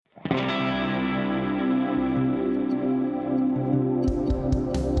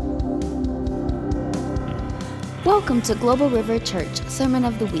Welcome to Global River Church Sermon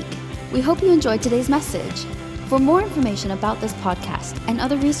of the Week. We hope you enjoyed today's message. For more information about this podcast and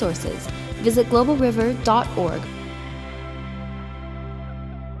other resources, visit globalriver.org.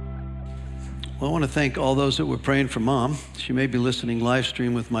 Well, I want to thank all those that were praying for Mom. She may be listening live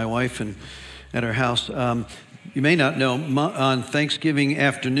stream with my wife and at her house. You may not know, on Thanksgiving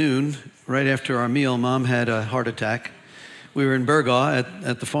afternoon, right after our meal, Mom had a heart attack. We were in Burgaw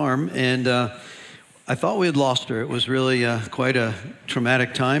at the farm, and I thought we had lost her. It was really quite a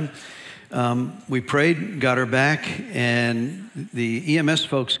traumatic time. We prayed, got her back, and the EMS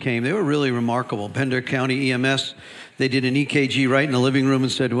folks came. They were really remarkable. Pender County EMS, they did an EKG right in the living room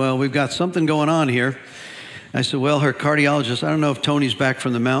and said, well, we've got something going on here. I said, well, her cardiologist, I don't know if Tony's back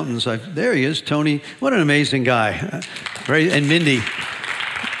from the mountains. There he is, Tony. What an amazing guy. Right? And Mindy.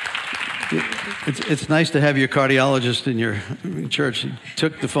 It's nice to have your cardiologist in your church. He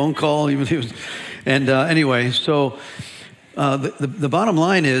took the phone call. Anyway, so the bottom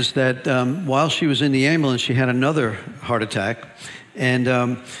line is that while she was in the ambulance, she had another heart attack. And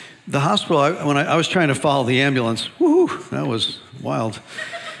the hospital, when I was trying to follow the ambulance, that was wild.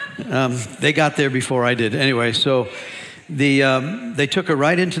 They got there before I did. Anyway, so they took her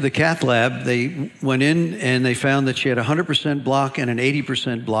right into the cath lab. They went in and they found that she had a 100% block and an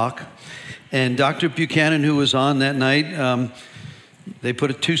 80% block. And Dr. Buchanan, who was on that night, they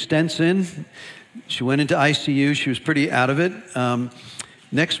put 2 stents in. She went into ICU. She was pretty out of it.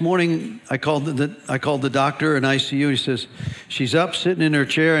 Next morning, I called the doctor in ICU. He says, she's up, sitting in her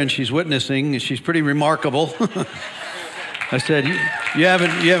chair, and she's witnessing. She's pretty remarkable. I said, you haven't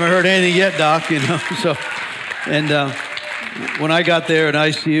heard anything yet, Doc, you know. So, and when I got there in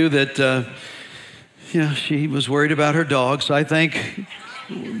ICU, that she was worried about her dog. So I think,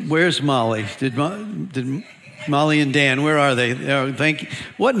 where's Molly? Did Molly and Dan, where are they? Thank you.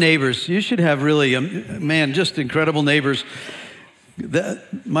 What neighbors? You should have really, just incredible neighbors.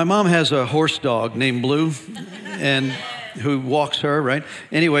 My mom has a horse dog named Blue, and who walks her, right?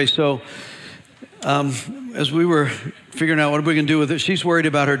 Anyway, so as we were figuring out what are we going to do with it, she's worried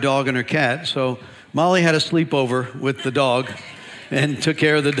about her dog and her cat. So Molly had a sleepover with the dog and took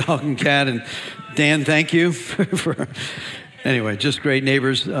care of the dog and cat. And Dan, thank you for anyway, just great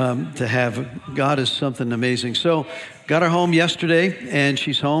neighbors to have. God is something amazing. So got her home yesterday, and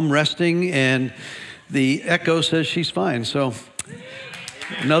she's home resting, and the echo says she's fine. So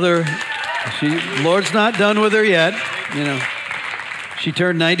Lord's not done with her yet. You know, she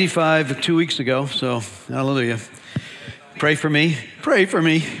turned 95 2 weeks ago. So hallelujah. Pray for me. Pray for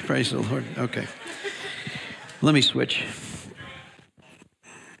me. Praise the Lord. Okay. Let me switch.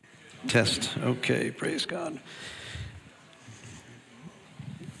 Test. Okay. Praise God.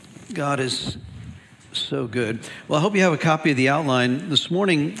 God is so good. Well, I hope you have a copy of the outline. This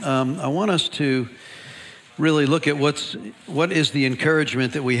morning, I want us to really look at what is the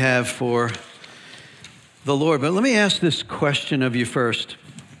encouragement that we have for the Lord. But let me ask this question of you first.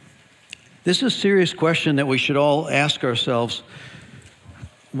 This is a serious question that we should all ask ourselves.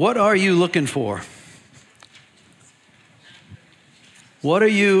 What are you looking for? What are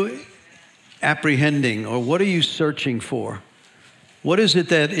you apprehending, or what are you searching for? What is it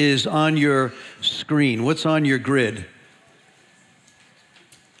that is on your screen? What's on your grid?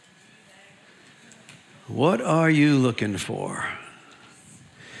 What are you looking for?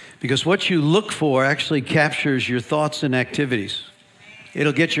 Because what you look for actually captures your thoughts and activities.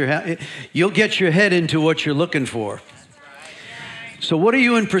 You'll get your head into what you're looking for. So what are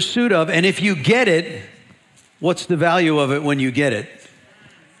you in pursuit of? And if you get it, what's the value of it when you get it?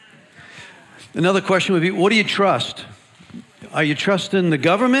 Another question would be, what do you trust? Are you trusting the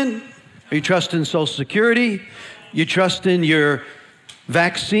government? Are you trusting Social Security? You trusting your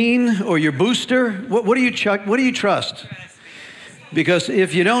vaccine or your booster? What do you trust? Because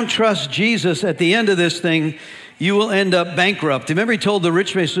if you don't trust Jesus at the end of this thing, you will end up bankrupt. Remember he told the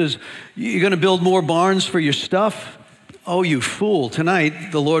rich man, he says, you're going to build more barns for your stuff? Oh, you fool.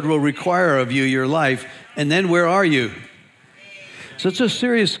 Tonight, the Lord will require of you your life. And then where are you? So it's a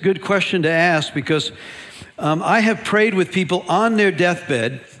serious, good question to ask, because I have prayed with people on their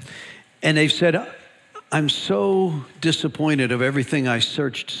deathbed, and they've said, I'm so disappointed of everything I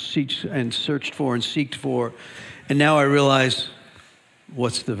searched for and seeked for, and now I realize,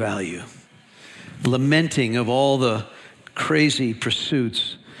 what's the value? Lamenting of all the crazy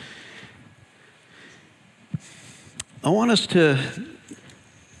pursuits. I want us to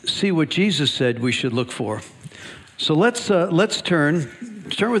see what Jesus said we should look for. So let's turn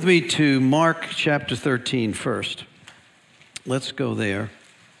with me to Mark chapter 13 first. Let's go there.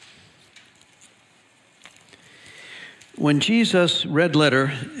 When Jesus, red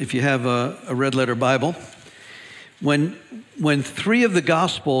letter, if you have a red letter Bible, when three of the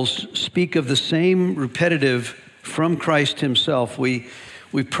Gospels speak of the same repetitive from Christ himself, we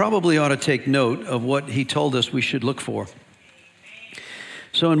probably ought to take note of what he told us we should look for.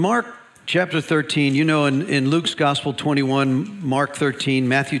 So in Mark chapter 13, you know, in Luke's Gospel 21, Mark 13,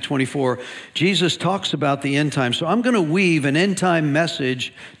 Matthew 24, Jesus talks about the end time. So I'm going to weave an end time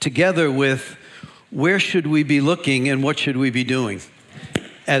message together with where should we be looking and what should we be doing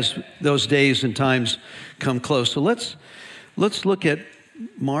as those days and times come close. So let's look at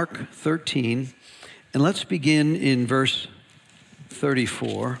Mark 13, and let's begin in verse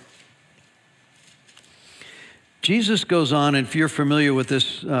 34. Jesus goes on, and if you're familiar with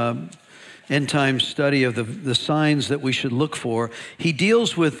this end time study of the signs that we should look for, he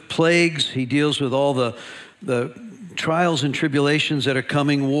deals with plagues, he deals with all the trials and tribulations that are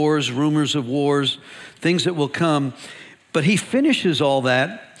coming, wars, rumors of wars, things that will come. But he finishes all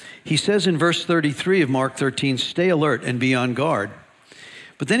that. He says in verse 33 of Mark 13, stay alert and be on guard.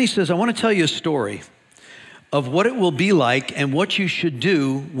 But then he says, I want to tell you a story of what it will be like and what you should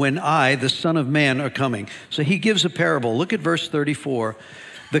do when I, the Son of Man, are coming. So he gives a parable. Look at verse 34.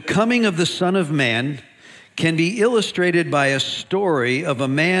 The coming of the Son of Man can be illustrated by a story of a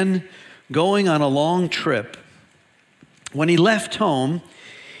man going on a long trip. When he left home,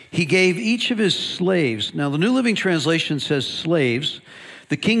 he gave each of his slaves. Now, the New Living Translation says slaves.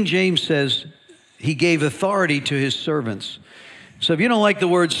 The King James says he gave authority to his servants. So if you don't like the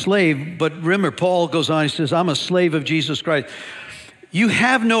word slave, but remember, Paul goes on, he says, I'm a slave of Jesus Christ. You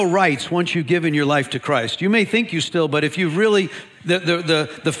have no rights once you've given your life to Christ. You may think you still, but if you really,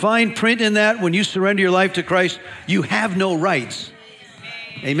 the fine print in that, when you surrender your life to Christ, you have no rights.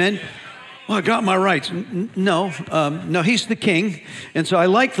 Amen? Well, I got my rights. No, he's the king. And so I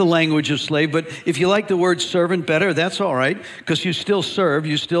like the language of slave, but if you like the word servant better, that's all right, because you still serve,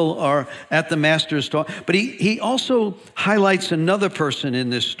 you still are at the master's talk. But he also highlights another person in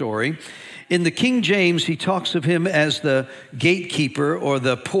this story. In the King James, he talks of him as the gatekeeper or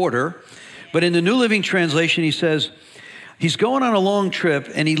the porter. But in the New Living Translation, he says, he's going on a long trip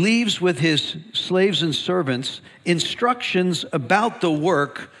and he leaves with his slaves and servants instructions about the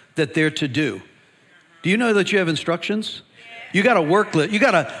work that they're to do. Do you know that you have instructions? You got a work list. You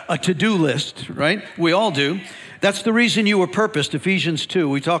got a to-do list, right? We all do. That's the reason you were purposed. Ephesians 2.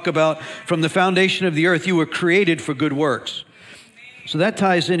 We talk about from the foundation of the earth, you were created for good works. So that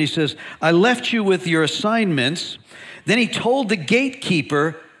ties in. He says, I left you with your assignments. Then he told the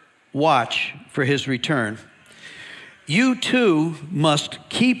gatekeeper, watch for his return. You too must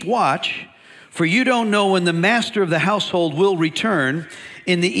keep watch, for you don't know when the master of the household will return.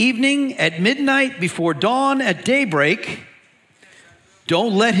 In the evening, at midnight, before dawn, at daybreak,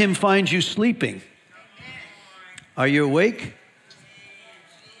 don't let him find you sleeping. Are you awake?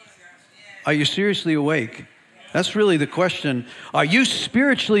 Are you seriously awake? That's really the question. Are you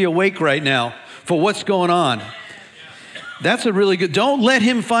spiritually awake right now for what's going on? That's a really good, don't let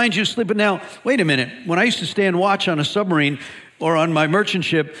him find you sleeping. Now, wait a minute. When I used to stand watch on a submarine or on my merchant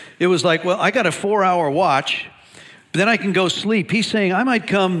ship, it was like, well, I got a 4-hour watch, but then I can go sleep. He's saying I might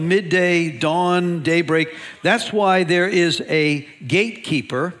come midday, dawn, daybreak. That's why there is a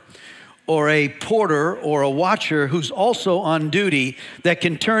gatekeeper or a porter or a watcher who's also on duty that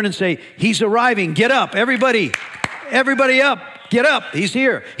can turn and say, he's arriving, get up, everybody up, get up, he's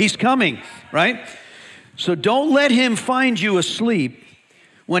here, he's coming, right? So don't let him find you asleep.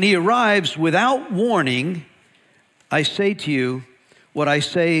 When he arrives without warning, I say to you what I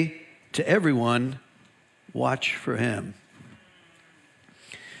say to everyone, watch for him.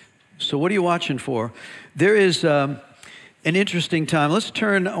 So what are you watching for? There is an interesting time.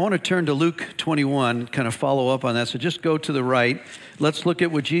 I want to turn to Luke 21, kind of follow up on that. So just go to the right. Let's look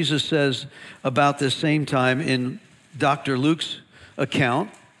at what Jesus says about this same time in Dr. Luke's account.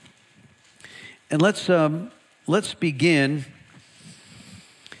 And let's begin.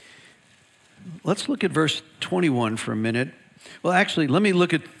 Let's look at verse 21 for a minute. Well, actually, let me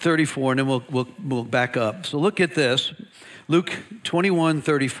look at 34 and then we'll back up. So look at this. Luke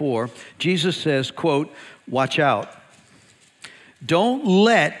 21:34. Jesus says, quote, watch out. Don't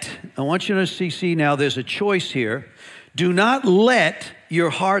let, I want you to see now there's a choice here. Do not let your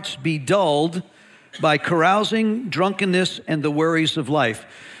hearts be dulled by carousing, drunkenness, and the worries of life.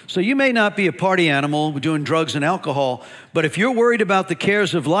 So you may not be a party animal doing drugs and alcohol, but if you're worried about the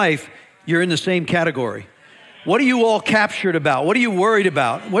cares of life, you're in the same category. What are you all captured about? What are you worried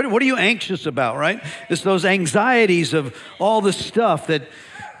about? What are you anxious about, right? It's those anxieties of all the stuff that,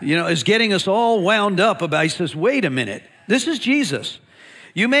 is getting us all wound up about. He says, wait a minute. This is Jesus.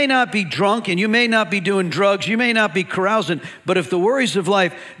 You may not be drunk and you may not be doing drugs. You may not be carousing. But if the worries of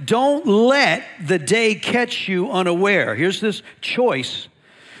life, don't let the day catch you unaware. Here's this choice.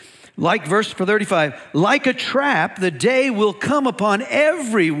 Like verse 35, like a trap, the day will come upon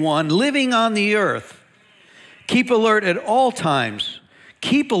everyone living on the earth. Keep alert at all times.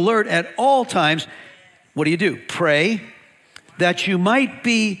 Keep alert at all times. What do? Pray that you might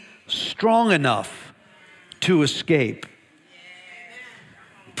be strong enough to escape.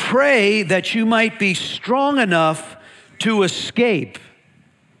 Pray that you might be strong enough to escape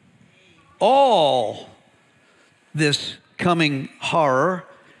all this coming horror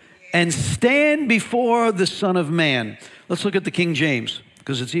and stand before the Son of Man. Let's look at the King James,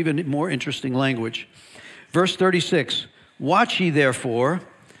 because it's even more interesting language. Verse 36, watch ye therefore,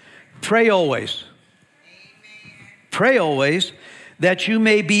 pray always. Pray always, that you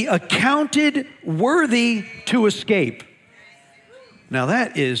may be accounted worthy to escape. Now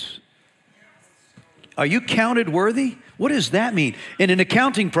that is, are you counted worthy? What does that mean? In an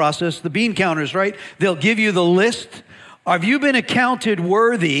accounting process, the bean counters, right? They'll give you the list. Have you been accounted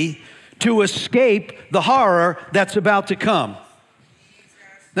worthy to escape the horror that's about to come?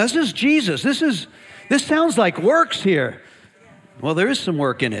 Now, this is Jesus. This sounds like works here. Well, there is some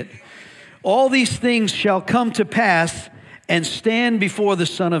work in it. All these things shall come to pass and stand before the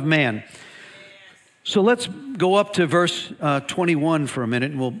Son of Man. So let's go up to verse 21 for a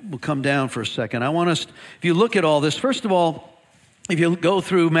minute, and we'll come down for a second. I want us, if you look at all this, first of all, if you go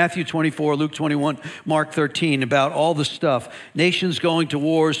through Matthew 24, Luke 21, Mark 13, about all the stuff, nations going to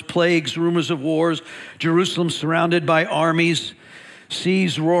wars, plagues, rumors of wars, Jerusalem surrounded by armies,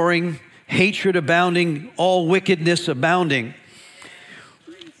 seas roaring, hatred abounding, all wickedness abounding.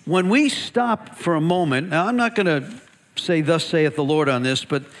 When we stop for a moment, now I'm not going to say thus saith the Lord on this,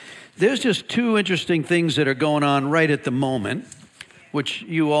 but there's just two interesting things that are going on right at the moment, which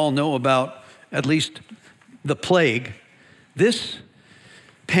you all know about, at least the plague. This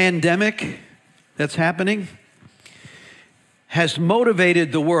pandemic that's happening has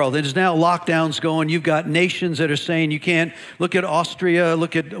motivated the world. There's now lockdowns going. You've got nations that are saying you can't. Look at Austria.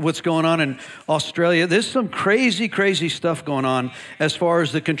 Look at what's going on in Australia. There's some crazy, crazy stuff going on as far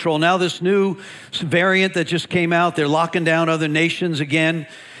as the control. Now this new variant that just came out, they're locking down other nations again.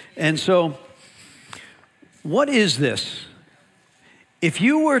 And so, what is this? If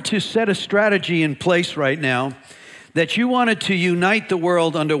you were to set a strategy in place right now that you wanted to unite the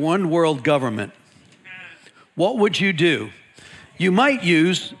world under one world government, what would you do? You might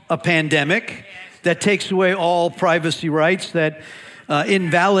use a pandemic that takes away all privacy rights, that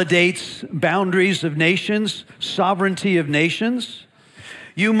invalidates boundaries of nations, sovereignty of nations.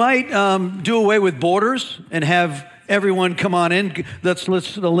 You might do away with borders and have everyone come on in. Let's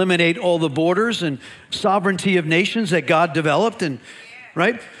eliminate all the borders and sovereignty of nations that God developed, and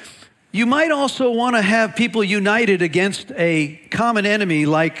right? You might also want to have people united against a common enemy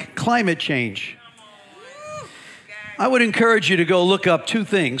like climate change. I would encourage you to go look up two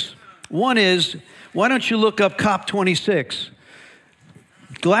things. One is, why don't you look up COP26?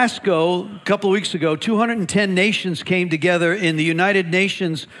 Glasgow, a couple of weeks ago, 210 nations came together in the United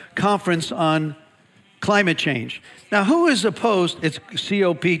Nations Conference on Climate Change. Now, who is opposed? It's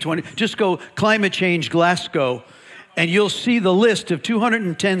COP20. Just go climate change Glasgow, and you'll see the list of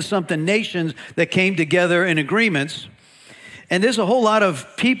 210-something nations that came together in agreements. And there's a whole lot of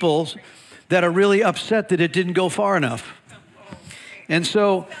people that are really upset that it didn't go far enough. And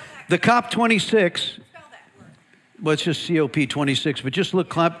so the COP26, well, it's just COP26, but just look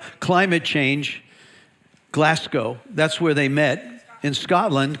climate change, Glasgow. That's where they met in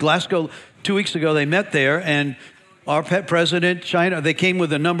Scotland. Glasgow, 2 weeks ago, they met there, and our president, China, they came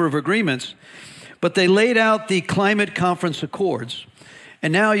with a number of agreements, but they laid out the climate conference accords.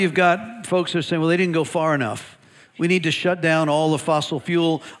 And now you've got folks that are saying, well, they didn't go far enough. We need to shut down all the fossil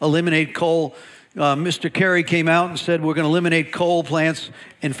fuel, eliminate coal. Mr. Kerry came out and said we're going to eliminate coal plants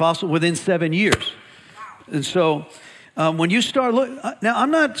and fossil within 7 years. And so when you start now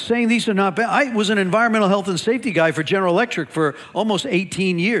I'm not saying these are not bad. I was an environmental health and safety guy for General Electric for almost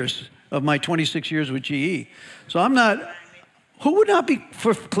 18 years of my 26 years with GE. So who would not be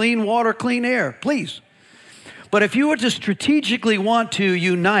for clean water, clean air? Please. But if you were to strategically want to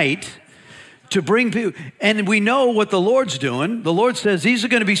unite, to bring people, and we know what the Lord's doing. The Lord says these are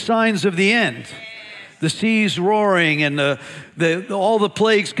going to be signs of the end. The seas roaring and all the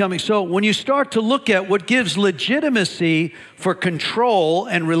plagues coming. So when you start to look at what gives legitimacy for control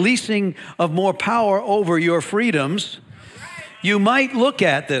and releasing of more power over your freedoms, you might look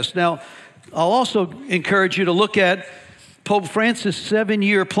at this. Now, I'll also encourage you to look at Pope Francis'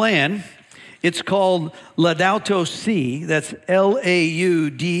 7-year plan. It's called Laudato Si. That's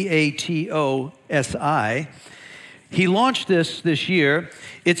Laudatosi. He launched this year.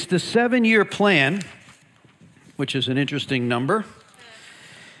 It's the 7-year plan, which is an interesting number.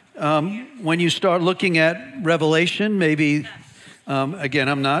 When you start looking at Revelation, maybe, again,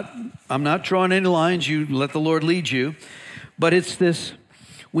 I'm not drawing any lines. You let the Lord lead you. But it's this,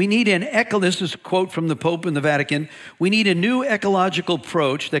 this is a quote from the Pope in the Vatican, we need a new ecological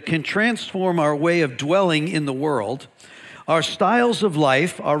approach that can transform our way of dwelling in the world, our styles of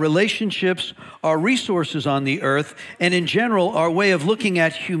life, our relationships, our resources on the earth, and in general, our way of looking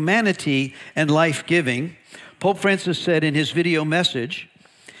at humanity and life-giving. Pope Francis said in his video message,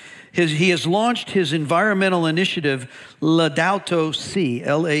 he has launched his environmental initiative, Laudato Si,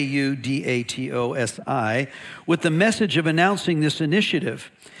 Laudatosi, with the message of announcing this initiative.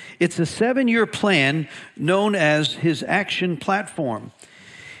 It's a 7-year plan known as his action platform.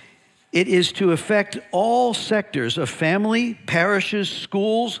 It is to affect all sectors of family, parishes,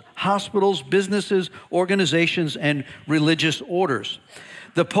 schools, hospitals, businesses, organizations, and religious orders.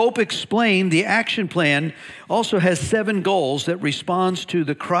 The Pope explained the action plan also has 7 goals that responds to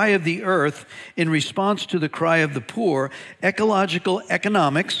the cry of the earth in response to the cry of the poor: ecological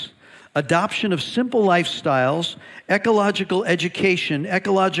economics, adoption of simple lifestyles, ecological education,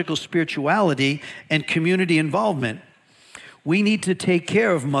 ecological spirituality, and community involvement. We need to take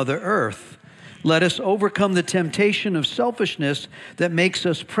care of Mother Earth. Let us overcome the temptation of selfishness that makes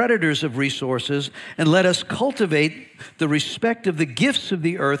us predators of resources, and let us cultivate the respect of the gifts of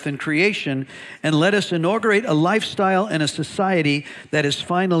the earth and creation, and let us inaugurate a lifestyle and a society that is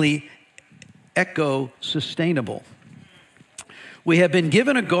finally eco-sustainable. We have been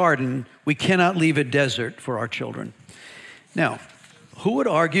given a garden. We cannot leave a desert for our children. Now, who would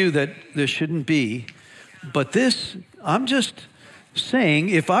argue that this shouldn't be? But this, I'm just saying,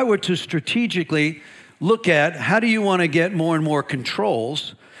 if I were to strategically look at how do you want to get more and more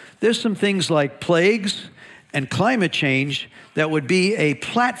controls, there's some things like plagues and climate change that would be a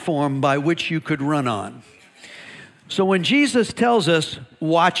platform by which you could run on. So when Jesus tells us,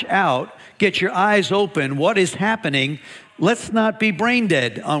 watch out, get your eyes open, what is happening, let's not be brain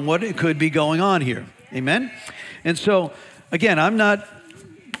dead on what could be going on here. Amen? And so, again, I'm not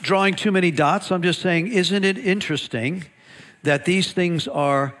drawing too many dots. I'm just saying, isn't it interesting that these things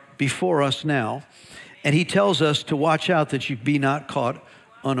are before us now? And he tells us to watch out that you be not caught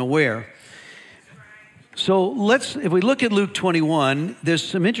unaware. So if we look at Luke 21, there's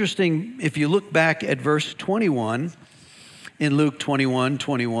some interesting, if you look back at verse 21, in Luke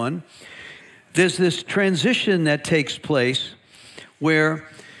 21:21, there's this transition that takes place where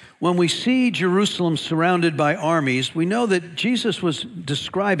when we see Jerusalem surrounded by armies, we know that Jesus was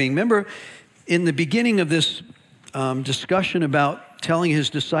describing, remember in the beginning of this discussion about telling his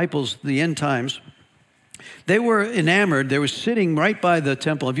disciples the end times, they were enamored. They were sitting right by the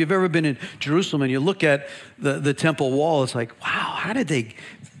temple. If you've ever been in Jerusalem and you look at the temple wall, it's like, wow, how did they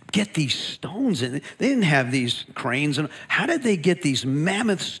get these stones in? They didn't have these cranes. And how did they get these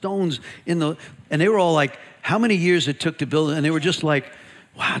mammoth stones and they were all like, how many years it took to build it? And they were just like,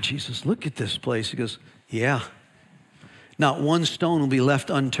 wow, Jesus, look at this place. He goes, yeah, not one stone will be left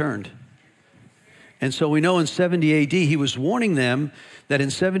unturned. And so we know in 70 AD, he was warning them that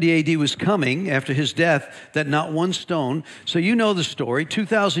in 70 AD was coming after his death, that not one stone. So you know the story.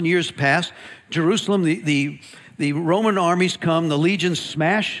 2,000 years pass. Jerusalem, the Roman armies come. The legions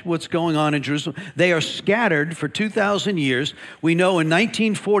smash what's going on in Jerusalem. They are scattered for 2,000 years. We know in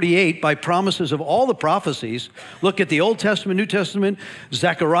 1948, by promises of all the prophecies, look at the Old Testament, New Testament,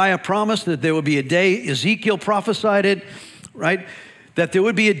 Zechariah promised that there would be a day, Ezekiel prophesied it, right? That there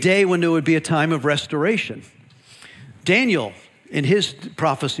would be a day when there would be a time of restoration. Daniel, in his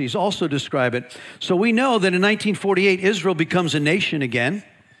prophecies, also describe it. So we know that in 1948, Israel becomes a nation again,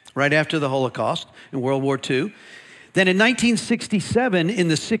 right after the Holocaust in World War II. Then in 1967, in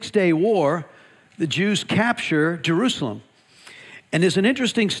the Six-Day War, the Jews capture Jerusalem. And there's an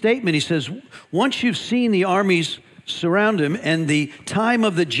interesting statement. He says, once you've seen the armies surround him and the time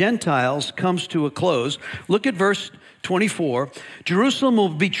of the Gentiles comes to a close, look at verse 24, Jerusalem will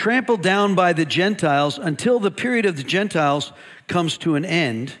be trampled down by the Gentiles until the period of the Gentiles comes to an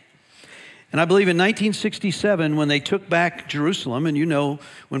end. And I believe in 1967, when they took back Jerusalem, and you know,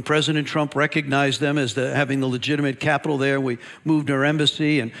 when President Trump recognized them as having the legitimate capital there, we moved our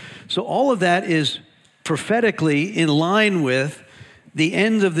embassy. And so all of that is prophetically in line with the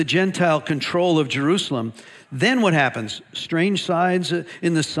end of the Gentile control of Jerusalem. Then what happens? Strange signs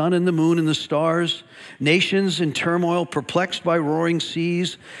in the sun and the moon and the stars, nations in turmoil, perplexed by roaring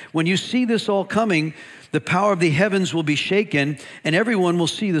seas. When you see this all coming, The power of the heavens will be shaken, and everyone will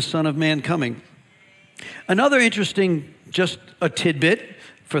see the Son of Man coming. Another interesting, just a tidbit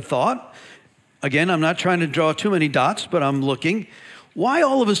for thought. Again, I'm not trying to draw too many dots, but I'm looking. Why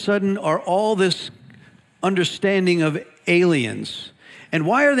all of a sudden are all this understanding of aliens? And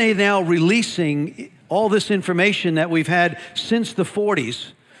why are they now releasing all this information that we've had since the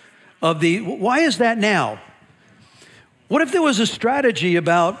 40s? Why is that now? What if there was a strategy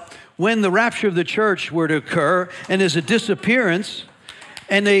about when the rapture of the church were to occur and there's a disappearance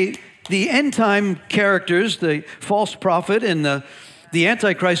and the end time characters, the false prophet and the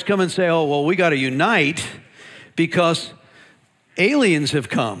Antichrist come and say, oh, well, we got to unite because aliens have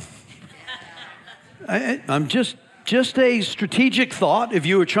come. I'm just a strategic thought if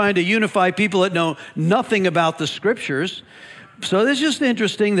you were trying to unify people that know nothing about the scriptures. So it's just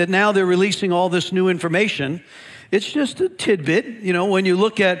interesting that now they're releasing all this new information. It's just a tidbit. You know, when you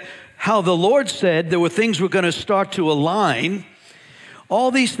look at how the Lord said there were things were going to start to align,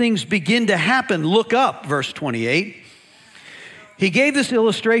 all these things begin to happen. Look up, verse 28. He gave this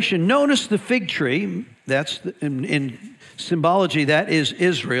illustration. Notice the fig tree. That's in symbology, that is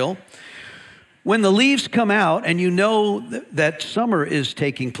Israel. When the leaves come out and you know that summer is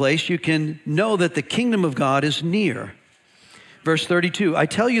taking place, you can know that the kingdom of God is near. Verse 32, I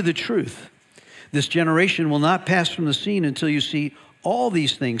tell you the truth. This generation will not pass from the scene until you see all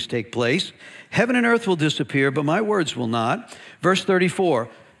these things take place. Heaven and earth will disappear, but my words will not. Verse 34,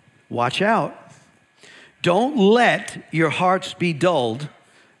 watch out. Don't let your hearts be dulled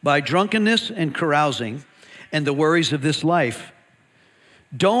by drunkenness and carousing and the worries of this life.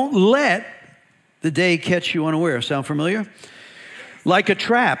 Don't let the day catch you unaware. Sound familiar? Like a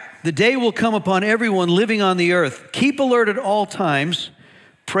trap, the day will come upon everyone living on the earth. Keep alert at all times.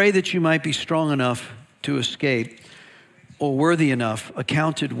 Pray that you might be strong enough to escape, or worthy enough,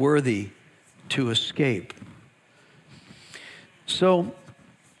 accounted worthy to escape. So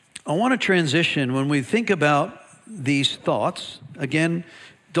I want to transition. When we think about these thoughts, again,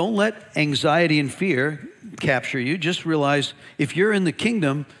 don't let anxiety and fear capture you. Just realize if you're in the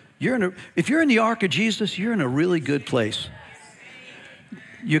kingdom, if you're in the ark of Jesus, you're in a really good place.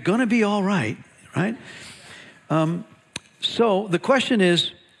 You're going to be all right, right? So the question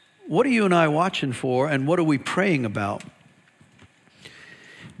is, what are you and I watching for, and what are we praying about?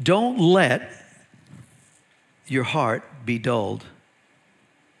 Don't let your heart be dulled.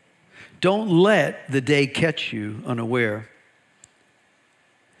 Don't let the day catch you unaware.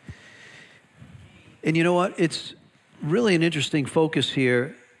 And you know what? It's really an interesting focus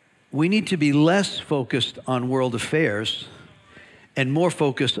here. We need to be less focused on world affairs and more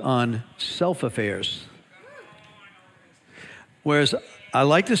focused on self-affairs. Whereas I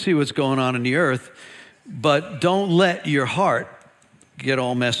like to see what's going on in the earth, but don't let your heart get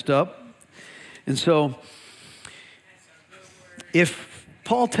all messed up. And so if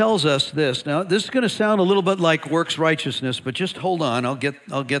Paul tells us this, now this is going to sound a little bit like works righteousness, but just hold on, I'll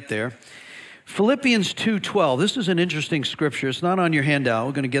get there. Philippians 2:12, this is an interesting scripture. It's not on your handout.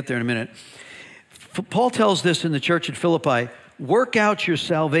 We're going to get there in a minute. Paul tells this in the church at Philippi, work out your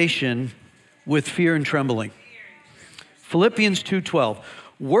salvation with fear and trembling. Philippians 2:12,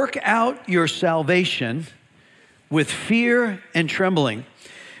 work out your salvation with fear and trembling.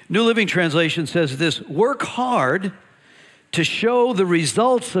 New Living Translation says this, work hard to show the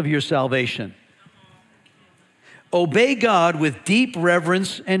results of your salvation. Obey God with deep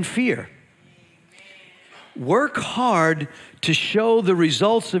reverence and fear. Work hard to show the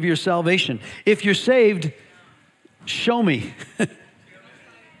results of your salvation. If you're saved, show me. You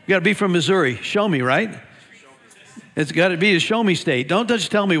got to be from Missouri. Show me, right? It's got to be a show me state. Don't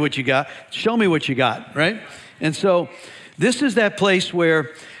just tell me what you got. Show me what you got, right? And so this is that place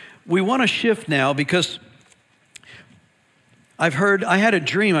where we want to shift now, because I had a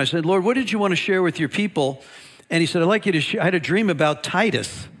dream. I said, Lord, what did you want to share with your people? And he said, I'd like you to share. I had a dream about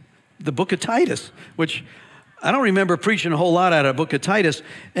Titus, the book of Titus, which I don't remember preaching a whole lot out of the book of Titus.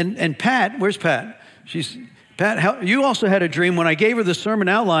 And Pat, where's Pat? Pat, you also had a dream. When I gave her the sermon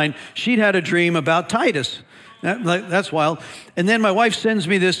outline, she'd had a dream about Titus. That's wild. And then my wife sends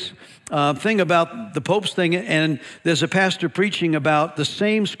me this thing about the Pope's thing, and there's a pastor preaching about the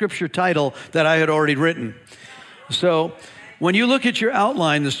same scripture title that I had already written. So when you look at your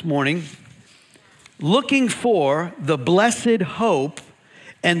outline this morning, looking for the blessed hope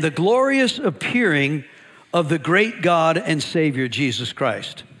and the glorious appearing of the great God and Savior, Jesus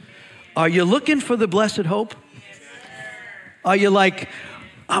Christ. Are you looking for the blessed hope? Are you like,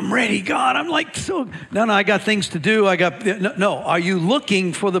 I'm ready, God. I'm like, no, I got things to do. No. Are you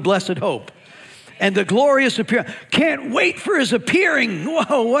looking for the blessed hope? And the glorious appearing. Can't wait for his appearing.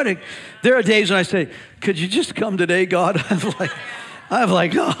 Whoa, there are days when I say, could you just come today, God? I'm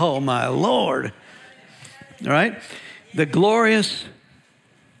like, oh, my Lord. All right? The glorious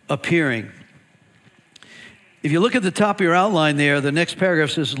appearing. If you look at the top of your outline there, the next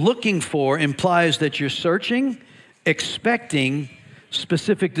paragraph says, looking for implies that you're searching, expecting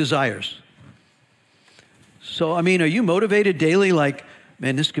specific desires. So, I mean, are you motivated daily like,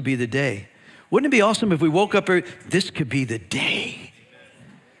 man, this could be the day? Wouldn't it be awesome if we woke up here, this could be the day?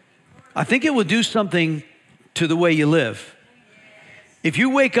 I think it would do something to the way you live. If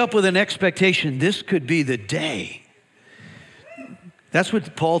you wake up with an expectation, this could be the day. That's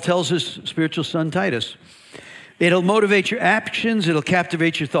what Paul tells his spiritual son Titus. It'll motivate your actions. It'll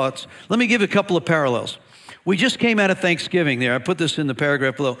captivate your thoughts. Let me give a couple of parallels. We just came out of Thanksgiving there. I put this in the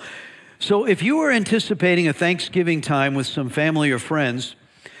paragraph below. So if you were anticipating a Thanksgiving time with some family or friends,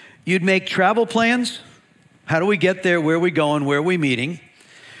 you'd make travel plans. How do we get there? Where are we going? Where are we meeting?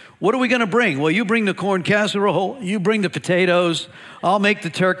 What are we going to bring? Well, you bring the corn casserole. You bring the potatoes. I'll make the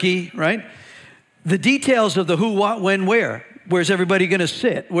turkey, right? The details of the who, what, when, where. Where's everybody going to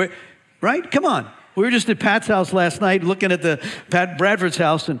sit? Where, right? Come on. We were just at Pat's house last night looking at the Pat Bradford's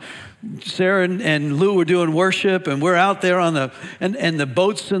house, and Sarah and Lou were doing worship, and we're out there on the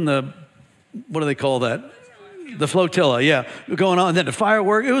boats and the, what do they call that? The flotilla, yeah, going on. And then the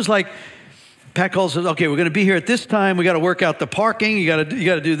firework. It was like, Pat calls us, okay, we're going to be here at this time. We got to work out the parking. You got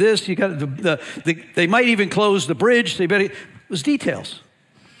to do this. You got they might even close the bridge. It was details.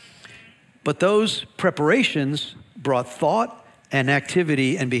 But those preparations brought thought and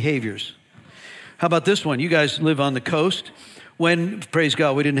activity and behaviors. How about this one? You guys live on the coast. When, praise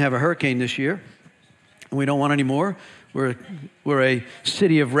God, we didn't have a hurricane this year. And we don't want any more. We're a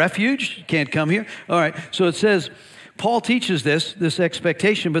city of refuge. Can't come here. All right. So it says, Paul teaches this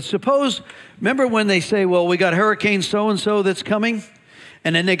expectation. But suppose, remember when they say, well, we got hurricane so-and-so that's coming?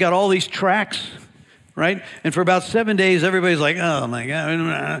 And then they got all these tracks, right? And for about 7 days, everybody's like, oh, my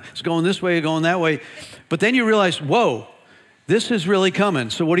God, it's going this way, going that way. But then you realize, whoa, this is really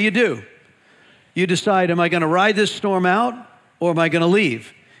coming. So what do? You decide, am I going to ride this storm out or am I going to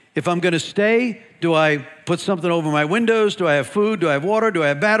leave? If I'm going to stay, do I put something over my windows? Do I have food? Do I have water? Do I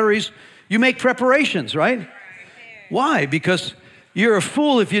have batteries? You make preparations, right? Why? Because you're a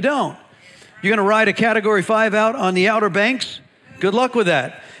fool if you don't. You're going to ride a Category 5 out on the Outer Banks? Good luck with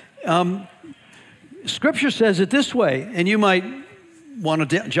that. Scripture says it this way, and you might want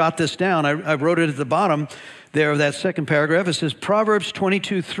to jot this down. I wrote it at the bottom there of that second paragraph. It says Proverbs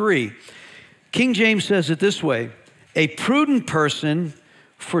 22:3. King James says it this way, a prudent person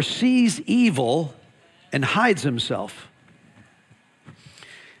foresees evil and hides himself.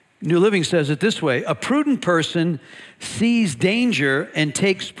 New Living says it this way, a prudent person sees danger and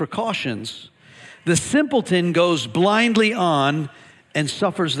takes precautions. The simpleton goes blindly on and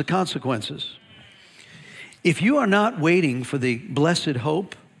suffers the consequences. If you are not waiting for the blessed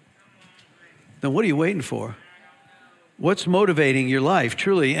hope, then what are you waiting for? What's motivating your life,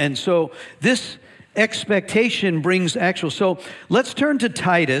 truly? And so this expectation brings actual. So let's turn to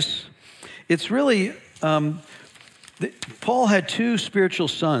Titus. It's really, Paul had two spiritual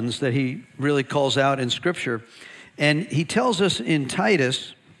sons that he really calls out in Scripture. And he tells us in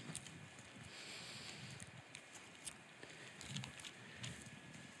Titus,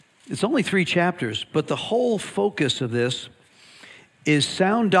 it's only 3 chapters, but the whole focus of this is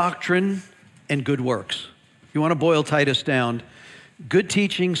sound doctrine and good works. You want to boil Titus down, good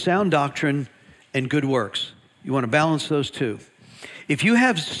teaching, sound doctrine, and good works. You want to balance those two. If you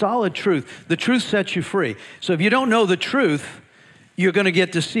have solid truth, the truth sets you free. So if you don't know the truth, you're going to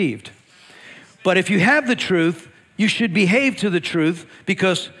get deceived. But if you have the truth, you should behave to the truth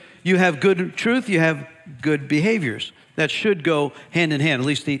because you have good truth, you have good behaviors. That should go hand in hand, at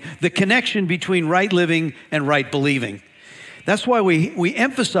least the connection between right living and right believing. That's why we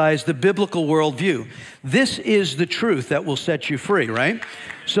emphasize the biblical worldview. This is the truth that will set you free, right?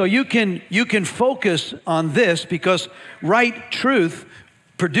 So you can focus on this because right truth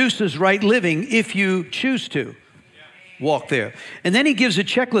produces right living if you choose to walk there. And then he gives a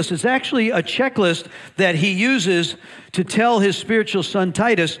checklist. It's actually a checklist that he uses to tell his spiritual son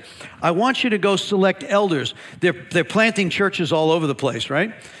Titus, I want you to go select elders. They're planting churches all over the place,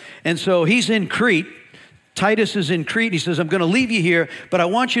 right? And so he's in Crete. Titus is in Crete. He says, I'm going to leave you here, but I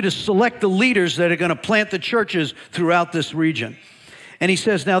want you to select the leaders that are going to plant the churches throughout this region. And he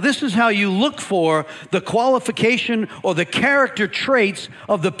says, now this is how you look for the qualification or the character traits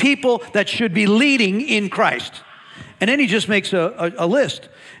of the people that should be leading in Christ. And then he just makes a list.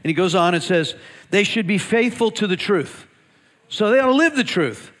 And he goes on and says, they should be faithful to the truth. So they ought to live the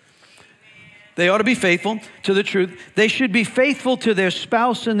truth. They ought to be faithful to the truth. They should be faithful to their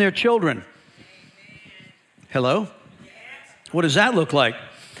spouse and their children. Hello? What does that look like?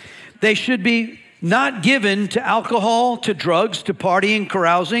 They should be not given to alcohol, to drugs, to partying,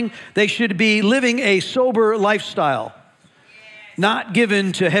 carousing. They should be living a sober lifestyle, not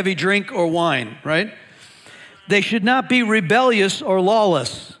given to heavy drink or wine, right? They should not be rebellious or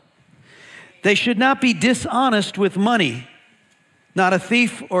lawless. They should not be dishonest with money, not a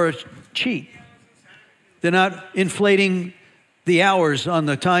thief or a cheat. They're not inflating the hours on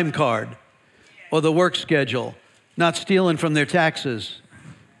the time card or the work schedule, not stealing from their taxes,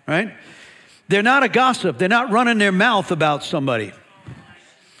 right? They're not a gossip. They're not running their mouth about somebody.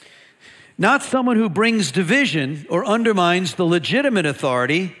 Not someone who brings division or undermines the legitimate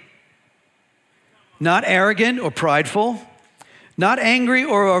authority. Not arrogant or prideful. Not angry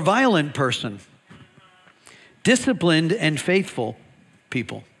or a violent person. Disciplined and faithful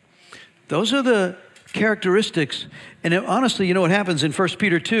people. Those are the characteristics. And honestly, you know what happens in 1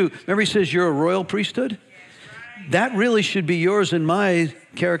 Peter 2? Remember he says you're a royal priesthood? That really should be yours and my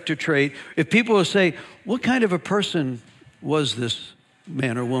character trait. If people will say, what kind of a person was this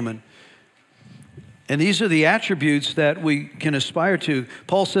man or woman? And these are the attributes that we can aspire to.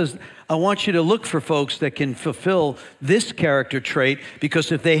 Paul says, I want you to look for folks that can fulfill this character trait,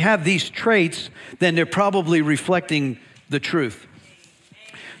 because if they have these traits, then they're probably reflecting the truth.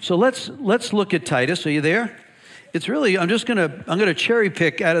 So let's look at Titus. Are you there? It's really, I'm gonna cherry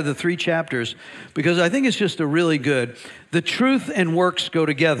pick out of the 3 chapters because I think it's just a really good. The truth and works go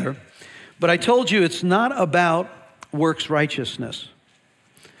together, but I told you it's not about works righteousness.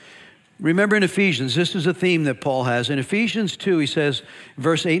 Remember in Ephesians, this is a theme that Paul has. In Ephesians 2, he says,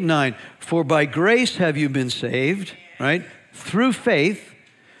 verse 8 and 9, for by grace have you been saved, right? Through faith,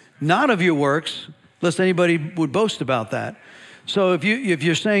 not of your works, lest anybody would boast about that. So if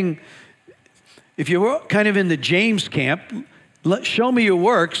you're saying, if you're kind of in the James camp, show me your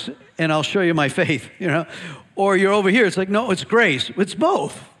works and I'll show you my faith, you know? Or you're over here, it's like, no, it's grace. It's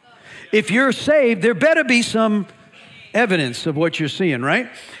both. If you're saved, there better be some evidence of what you're seeing, right?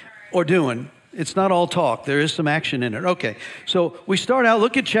 Or doing. It's not all talk. There is some action in it. Okay, so we start out,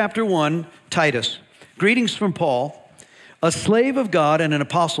 look at chapter 1, Titus. Greetings from Paul, a slave of God and an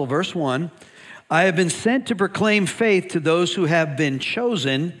apostle, verse 1. I have been sent to proclaim faith to those who have been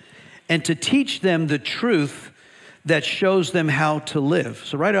chosen and to teach them the truth that shows them how to live.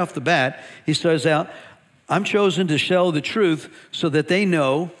 So right off the bat, he starts out, I'm chosen to show the truth so that they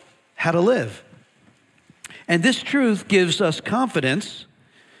know how to live. And this truth gives us confidence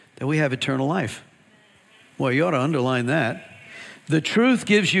that we have eternal life. Well, you ought to underline that. The truth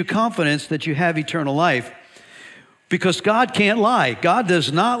gives you confidence that you have eternal life because God can't lie. God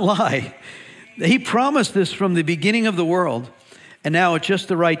does not lie. He promised this from the beginning of the world. And now at just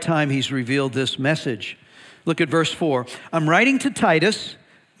the right time, he's revealed this message. Look at verse 4. I'm writing to Titus,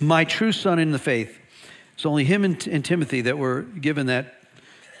 my true son in the faith. It's only him and Timothy that were given that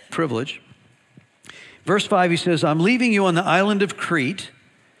privilege. Verse 5, he says, I'm leaving you on the island of Crete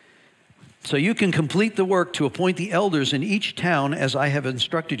so you can complete the work to appoint the elders in each town as I have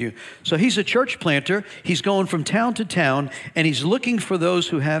instructed you. So he's a church planter. He's going from town to town, and he's looking for those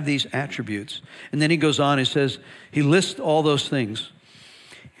who have these attributes. And then he goes on and says, he lists all those things.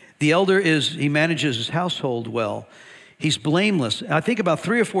 The elder he manages his household well. He's blameless. I think about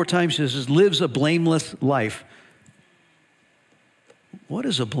 3 or 4 times he says, lives a blameless life. What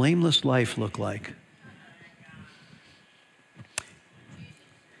does a blameless life look like?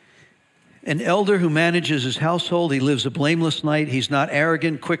 An elder who manages his household, he lives a blameless life. He's not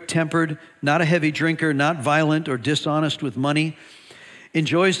arrogant, quick-tempered, not a heavy drinker, not violent or dishonest with money,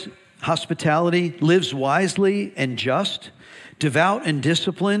 enjoys hospitality, lives wisely and just, devout and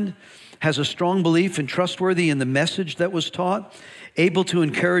disciplined, has a strong belief and trustworthy in the message that was taught, able to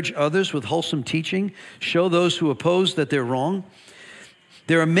encourage others with wholesome teaching, show those who oppose that they're wrong.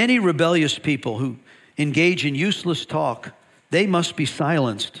 There are many rebellious people who engage in useless talk. They must be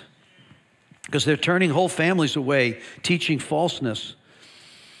silenced, because they're turning whole families away, teaching falseness.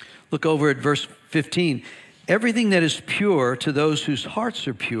 Look over at verse 15. Everything that is pure to those whose hearts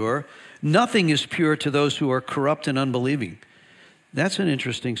are pure, nothing is pure to those who are corrupt and unbelieving. That's an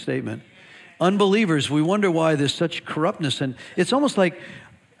interesting statement. Unbelievers, we wonder why there's such corruptness. And it's almost like,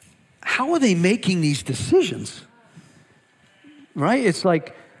 how are they making these decisions? Right? It's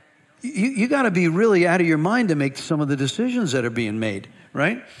like, you got to be really out of your mind to make some of the decisions that are being made,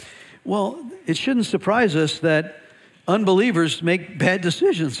 right? Well, it shouldn't surprise us that unbelievers make bad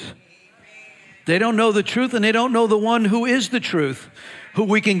decisions. They don't know the truth, and they don't know the one who is the truth. who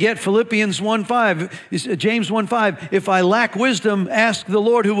we can get Philippians 1:5, James 1:5. If I lack wisdom, ask the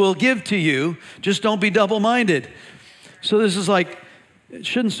Lord who will give to you. Just don't be double-minded. So this is like, it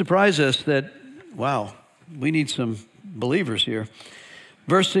shouldn't surprise us that, wow, we need some believers here.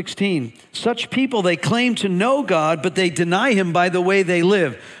 Verse 16, such people, they claim to know God, but they deny him by the way they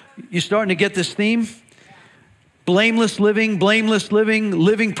live. You starting to get this theme? Blameless living,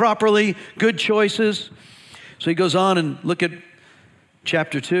 living properly, good choices. So he goes on and look at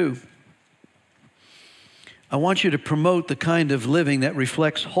chapter 2. I want you to promote the kind of living that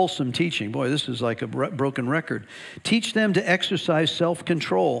reflects wholesome teaching. Boy, this is like a broken record. Teach them to exercise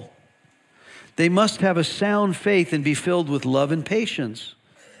self-control. They must have a sound faith and be filled with love and patience.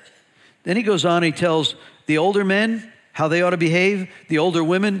 Then he goes on, he tells the older men how they ought to behave, the older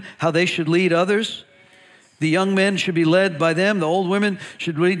women how they should lead others. The young men should be led by them. The old women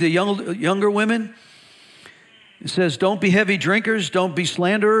should lead the younger women. It says, don't be heavy drinkers. Don't be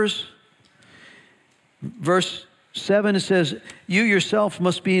slanderers. Verse 7, it says, you yourself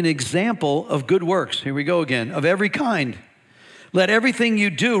must be an example of good works. Here we go again. Of every kind. Let everything you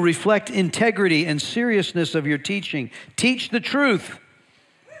do reflect integrity and seriousness of your teaching. Teach the truth.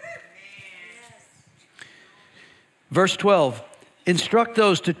 Verse 12. Instruct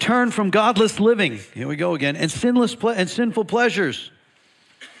those to turn from godless living. Here we go again. And sinful pleasures.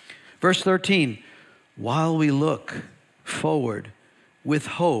 Verse 13. While we look forward with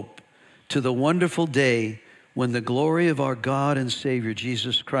hope to the wonderful day when the glory of our God and Savior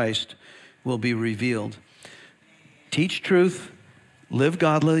Jesus Christ will be revealed. Teach truth, live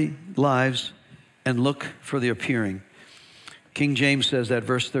godly lives, and look for the appearing. King James says that,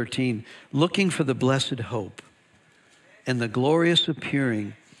 verse 13, looking for the blessed hope and the glorious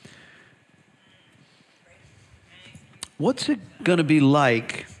appearing. What's it going to be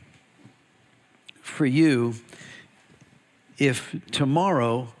like for you if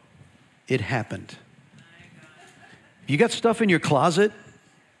tomorrow it happened? You got stuff in your closet?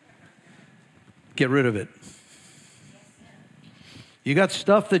 Get rid of it. You got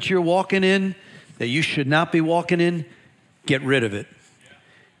stuff that you're walking in that you should not be walking in? Get rid of it.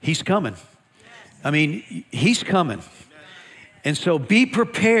 He's coming. I mean, he's coming. And so be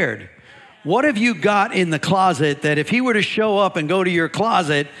prepared. What have you got in the closet that if he were to show up and go to your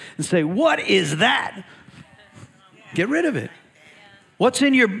closet and say, what is that? Get rid of it. What's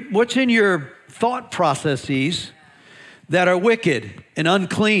in your thought processes that are wicked and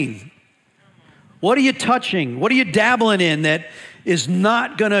unclean? What are you touching? What are you dabbling in that is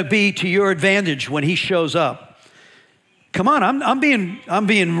not going to be to your advantage when he shows up? Come on, I'm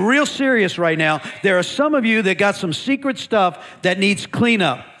being real serious right now. There are some of you that got some secret stuff that needs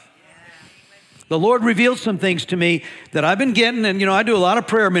cleanup. The Lord revealed some things to me that I've been getting, and I do a lot of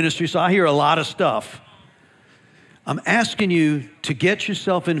prayer ministry, so I hear a lot of stuff. I'm asking you to get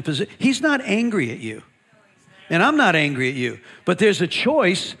yourself in a position. He's not angry at you. And I'm not angry at you, but there's a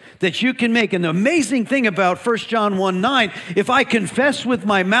choice that you can make. And the amazing thing about 1 John 1:9, if I confess with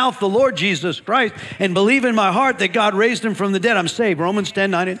my mouth the Lord Jesus Christ and believe in my heart that God raised him from the dead, I'm saved. Romans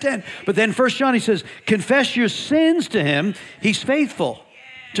 10:9 and 10. But then 1 John, he says, confess your sins to him. He's faithful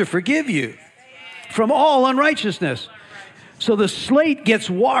to forgive you from all unrighteousness. So the slate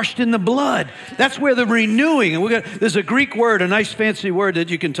gets washed in the blood. That's where the renewing, and there's a Greek word, a nice fancy word that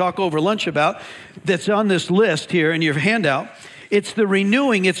you can talk over lunch about, that's on this list here in your handout. It's the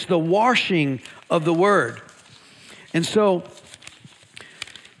renewing, it's the washing of the word. And so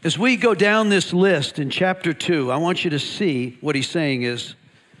as we go down this list in chapter 2, I want you to see what he's saying is,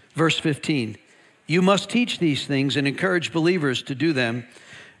 verse 15, you must teach these things and encourage believers to do them.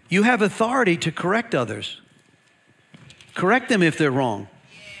 You have authority to correct others. Correct them if they're wrong.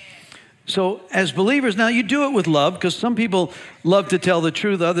 So as believers, now you do it with love, because some people love to tell the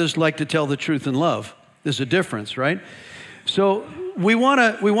truth. Others like to tell the truth in love. There's a difference, right? So we want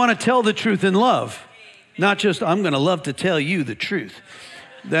to tell the truth in love, not just I'm going to love to tell you the truth.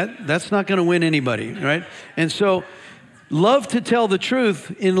 That's not going to win anybody, right? And so love to tell the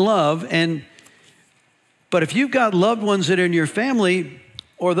truth in love. But if you've got loved ones that are in your family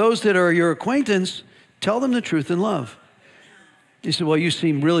or those that are your acquaintance, tell them the truth in love. You said, well, you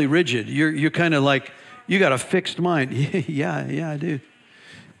seem really rigid. You're kind of like, you got a fixed mind. Yeah, I do.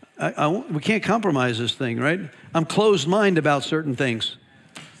 We can't compromise this thing, right? I'm closed mind about certain things.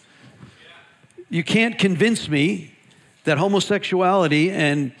 You can't convince me that homosexuality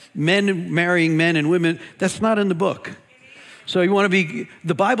and men marrying men and women, that's not in the book. So you want to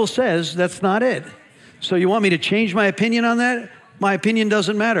the Bible says that's not it. So you want me to change my opinion on that? My opinion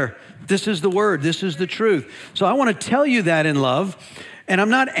doesn't matter. This is the word. This is the truth. So I want to tell you that in love. And I'm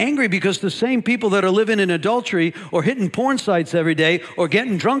not angry because the same people that are living in adultery or hitting porn sites every day or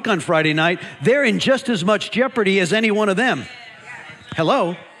getting drunk on Friday night, they're in just as much jeopardy as any one of them.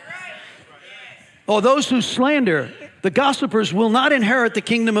 Hello? Oh, those who slander, the gossipers will not inherit the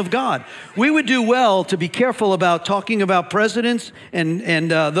kingdom of God. We would do well to be careful about talking about presidents and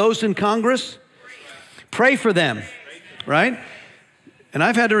those in Congress. Pray for them, right? And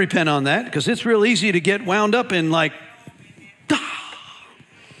I've had to repent on that because it's real easy to get wound up in like,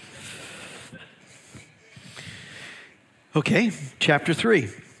 Okay, chapter 3,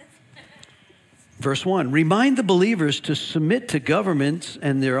 verse 1. Remind the believers to submit to governments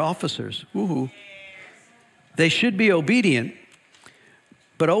and their officers. Woo-hoo. They should be obedient,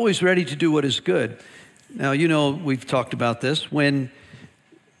 but always ready to do what is good. Now, you know, we've talked about this. When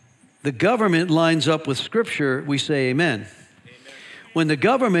the government lines up with Scripture, we say amen. When the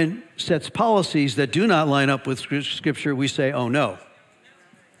government sets policies that do not line up with Scripture, we say, oh no.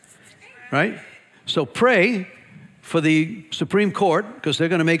 Right? So pray for the Supreme Court, because they're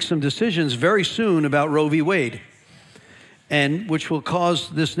going to make some decisions very soon about Roe v. Wade, and which will cause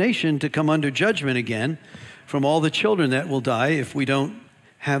this nation to come under judgment again from all the children that will die if we don't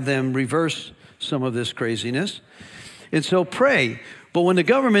have them reverse some of this craziness. And so pray. But when the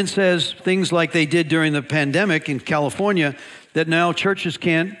government says things like they did during the pandemic in California, that now churches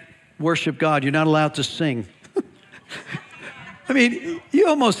can't worship God, you're not allowed to sing. I mean, you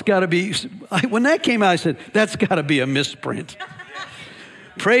almost got to be, when that came out, I said, that's got to be a misprint.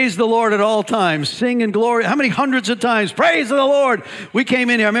 Praise the Lord at all times. Sing in glory. How many hundreds of times? Praise the Lord. We came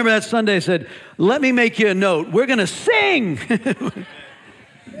in here. I remember that Sunday I said, let me make you a note. We're going to sing.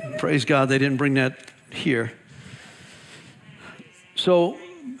 Praise God, they didn't bring that here. So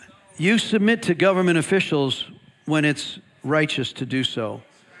you submit to government officials when it's righteous to do so.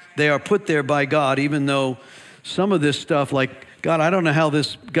 They are put there by God, even though some of this stuff, like, God, I don't know how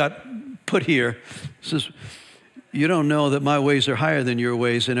this got put here. It says, you don't know that my ways are higher than your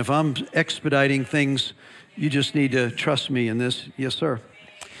ways. And if I'm expediting things, you just need to trust me in this. Yes, sir.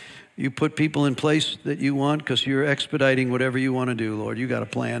 You put people in place that you want because you're expediting whatever you want to do, Lord. You got a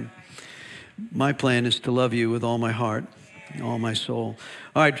plan. My plan is to love you with all my heart, all my soul.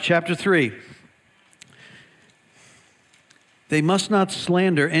 All right, chapter 3. They must not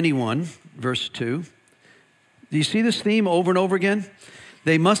slander anyone, verse 2. Do you see this theme over and over again?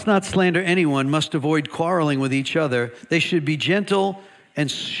 They must not slander anyone, must avoid quarreling with each other. They should be gentle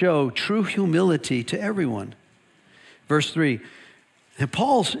and show true humility to everyone. Verse 3, and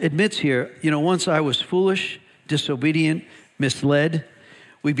Paul admits here, once I was foolish, disobedient, misled.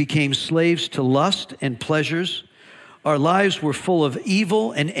 We became slaves to lust and pleasures. Our lives were full of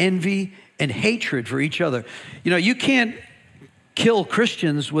evil and envy and hatred for each other. You can't kill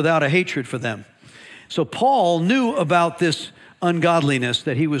Christians without a hatred for them. So Paul knew about this ungodliness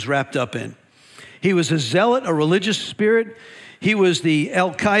that he was wrapped up in. He was a zealot, a religious spirit. He was the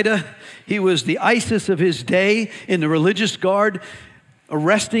Al-Qaeda. He was the ISIS of his day in the religious guard,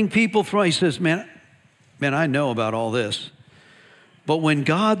 arresting people. He says, man, I know about all this. But when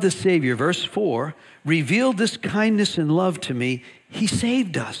God the Savior, verse 4, revealed this kindness and love to me, he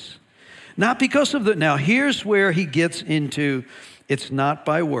saved us. Not because of now here's where he gets into, it's not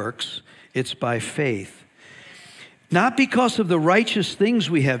by works, it's by faith. Not because of the righteous things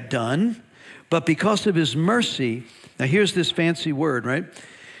we have done, but because of his mercy. Now here's this fancy word, right?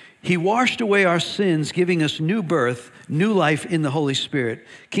 He washed away our sins, giving us new birth, new life in the Holy Spirit.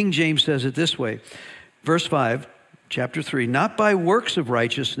 King James says it this way. Verse 5, chapter 3, not by works of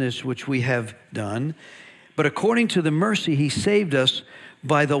righteousness which we have done, but according to the mercy he saved us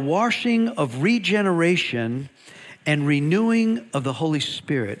by the washing of regeneration and renewing of the Holy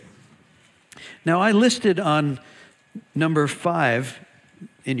Spirit. Now, I listed on number 5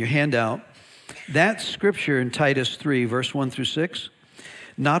 in your handout that scripture in Titus 3, verse 1 through 6.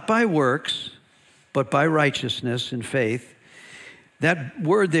 Not by works, but by righteousness and faith. That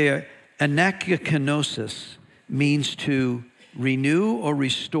word there, anakekenosis, means to renew or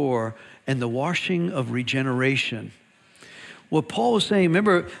restore, and the washing of regeneration. What Paul was saying,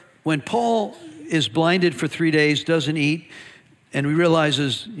 remember, when Paul is blinded for 3 days, doesn't eat, and he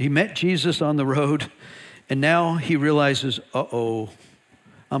realizes he met Jesus on the road, and now he realizes, uh-oh,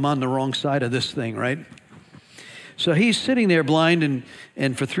 I'm on the wrong side of this thing, right? So he's sitting there blind,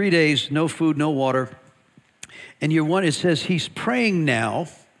 and for 3 days, no food, no water. And it says he's praying now,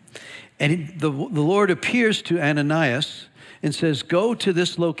 and the Lord appears to Ananias and says, go to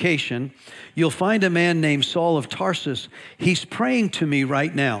this location. You'll find a man named Saul of Tarsus. He's praying to me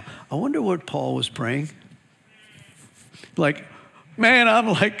right now. I wonder what Paul was praying. Like, Man, I'm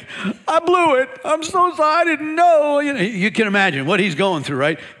like, I blew it. I'm so sorry. I didn't know. You can imagine what he's going through,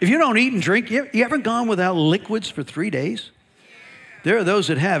 right? If you don't eat and drink, you ever gone without liquids for 3 days? There are those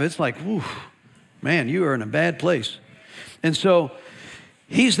that have. It's like, whew, man, you are in a bad place. And so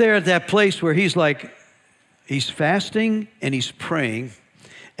he's there at that place where he's like, he's fasting and he's praying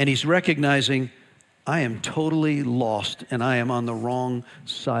and he's recognizing, I am totally lost and I am on the wrong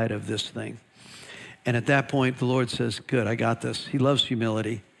side of this thing. And at that point, the Lord says, good, I got this. He loves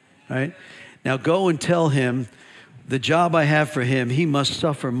humility, right? Now go and tell him the job I have for him, he must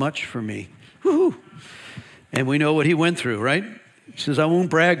suffer much for me. Woo-hoo. And we know what he went through, right? He says, I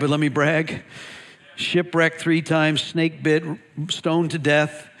won't brag, but let me brag. Shipwrecked 3 times, snake bit, stoned to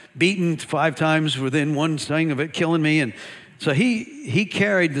death, beaten 5 times within one thing of it, killing me. And so he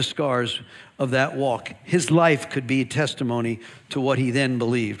carried the scars of that walk. His life could be a testimony to what he then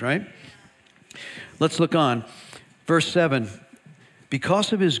believed, right? Let's look on. Verse 7,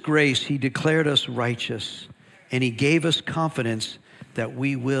 because of his grace, he declared us righteous, and he gave us confidence that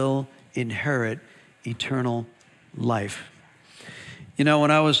we will inherit eternal life. You know,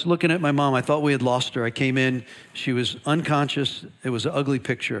 when I was looking at my mom, I thought we had lost her. I came in, she was unconscious. It was an ugly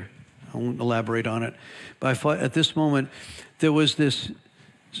picture. I won't elaborate on it. But I thought at this moment, there was this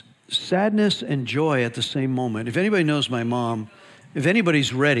sadness and joy at the same moment. If anybody knows my mom, if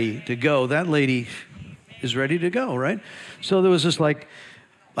anybody's ready to go, that lady is ready to go, right? So there was this like,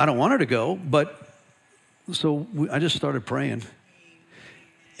 I don't want her to go, but so I just started praying.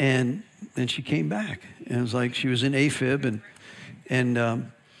 And she came back. And it was like she was in AFib and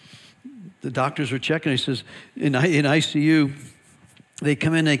the doctors were checking. He says, in ICU, they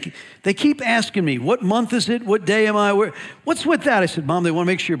come in, they keep asking me, what month is it? What day am I? What's with that? I said, Mom, they want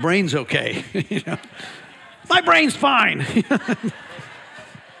to make sure your brain's okay. You know? My brain's fine.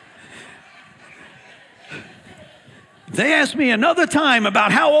 They asked me another time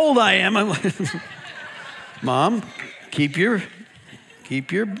about how old I am. I'm like, Mom, keep your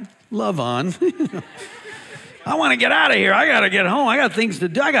love on. I want to get out of here. I got to get home. I got things to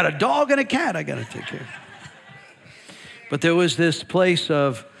do. I got a dog and a cat I got to take care of. But there was this place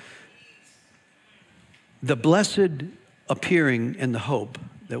of the blessed appearing and the hope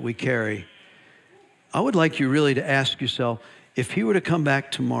that we carry. I would like you really to ask yourself, if he were to come back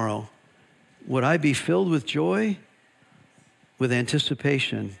tomorrow, would I be filled with joy, with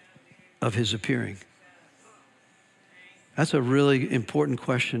anticipation of his appearing? That's a really important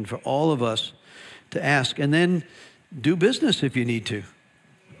question for all of us to ask. And then do business if you need to,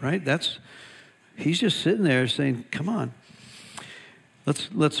 right? He's just sitting there saying, come on.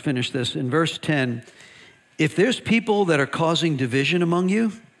 Let's finish this. In verse 10, if there's people that are causing division among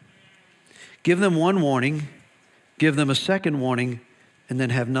you, give them one warning, give them a second warning, and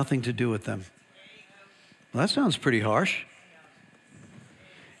then have nothing to do with them. Well, that sounds pretty harsh.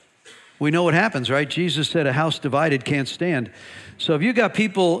 We know what happens, right? Jesus said a house divided can't stand. So if you got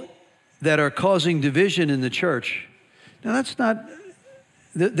people that are causing division in the church, now that's not,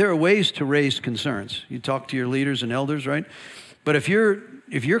 there are ways to raise concerns. You talk to your leaders and elders, right? But if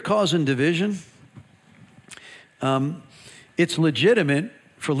you're causing division, it's legitimate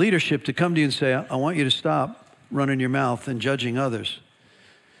for leadership to come to you and say, I want you to stop running your mouth and judging others.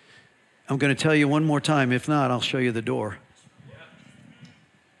 I'm going to tell you one more time. If not, I'll show you the door.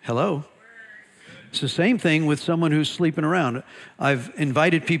 Hello? It's the same thing with someone who's sleeping around. I've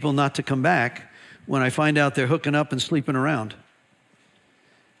invited people not to come back when I find out they're hooking up and sleeping around.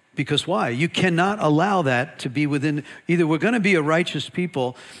 Because why? You cannot allow that to be within, either we're going to be a righteous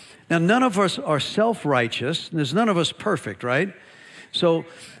people. Now, none of us are self-righteous. There's none of us perfect, right? So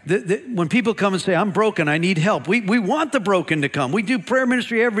when people come and say, I'm broken, I need help, we want the broken to come. We do prayer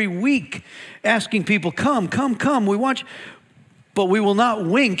ministry every week asking people, come. We want you. But we will not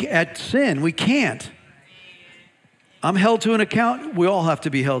wink at sin. We can't. I'm held to an account. We all have to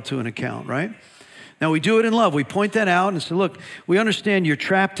be held to an account, right? Now, we do it in love. We point that out and say, look, we understand you're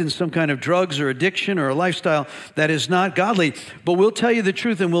trapped in some kind of drugs or addiction or a lifestyle that is not godly, but we'll tell you the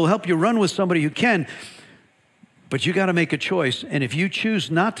truth and we'll help you run with somebody who can. But you got to make a choice. And if you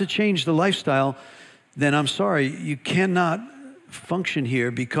choose not to change the lifestyle, then I'm sorry, you cannot function here,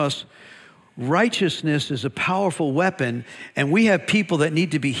 because righteousness is a powerful weapon, and we have people that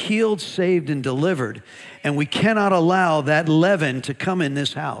need to be healed, saved, and delivered, and we cannot allow that leaven to come in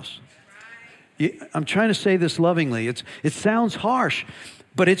this house. I'm trying to say this lovingly. It sounds harsh,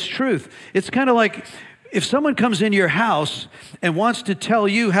 but it's truth. It's kind of like if someone comes into your house and wants to tell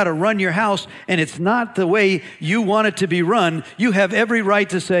you how to run your house, and it's not the way you want it to be run, you have every right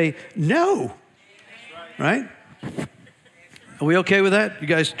to say no, right? Are we okay with that? You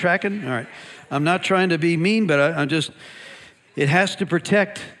guys tracking? All right. I'm not trying to be mean, but I'm just, It has to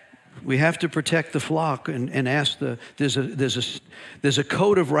protect. We have to protect the flock and ask there's a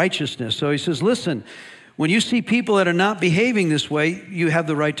code of righteousness. So he says, listen, when you see people that are not behaving this way, you have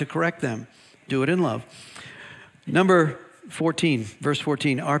the right to correct them. Do it in love. Number 14, verse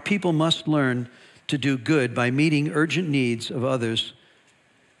 14, our people must learn to do good by meeting urgent needs of others.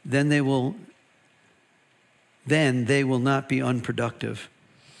 Then they will not be unproductive.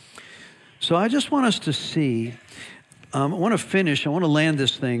 So I just want us to see, I want to land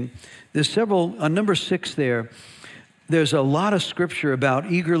this thing. There's several, on number 6 there's a lot of scripture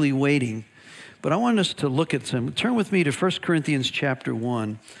about eagerly waiting, but I want us to look at some. Turn with me to 1 Corinthians chapter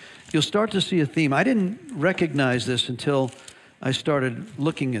 1. You'll start to see a theme. I didn't recognize this until I started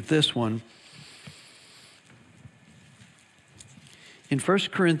looking at this one. In 1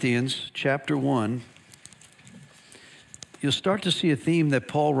 Corinthians chapter 1, you'll start to see a theme that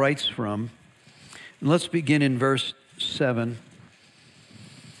Paul writes from. And let's begin in verse 7.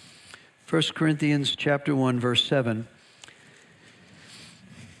 1 Corinthians chapter 1, verse 7.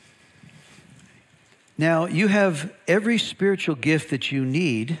 Now you have every spiritual gift that you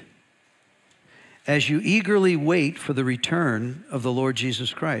need as you eagerly wait for the return of the Lord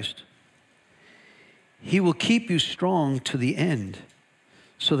Jesus Christ. He will keep you strong to the end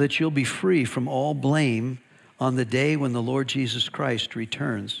so that you'll be free from all blame on the day when the Lord Jesus Christ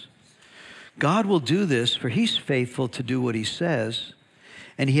returns. God will do this, for he's faithful to do what he says,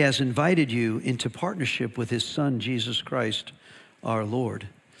 and he has invited you into partnership with his Son, Jesus Christ, our Lord.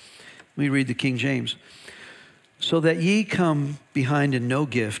 Let me read the King James. So that ye come behind in no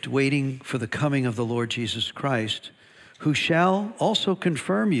gift, waiting for the coming of the Lord Jesus Christ, who shall also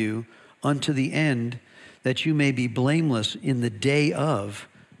confirm you unto the end, that you may be blameless in the day of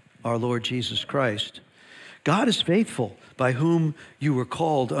our Lord Jesus Christ. God is faithful, by whom you were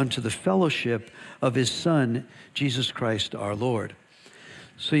called unto the fellowship of his Son, Jesus Christ our Lord.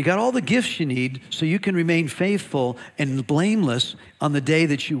 So you got all the gifts you need so you can remain faithful and blameless on the day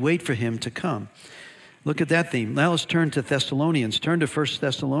that you wait for him to come. Look at that theme. Now let's turn to Thessalonians. Turn to 1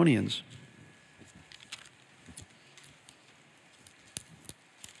 Thessalonians.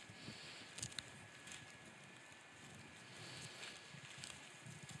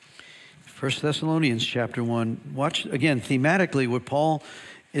 First Thessalonians chapter 1. Watch again, thematically, what Paul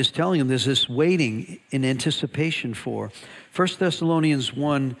is telling them. There's this waiting in anticipation for. 1 Thessalonians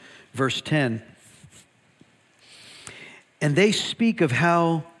 1, verse 10. And they speak of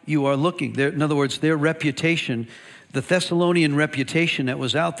how you are looking. In other words, their reputation, the Thessalonian reputation that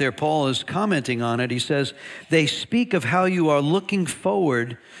was out there, Paul is commenting on it. He says, they speak of how you are looking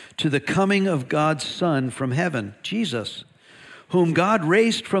forward to the coming of God's Son from heaven, Jesus, whom God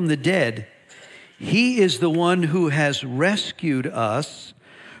raised from the dead. He is the one who has rescued us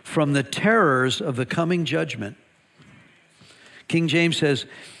from the terrors of the coming judgment. King James says,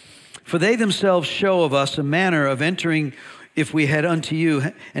 for they themselves show of us a manner of entering if we had unto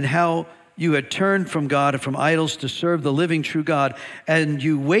you, and how you had turned from God and from idols to serve the living true God, and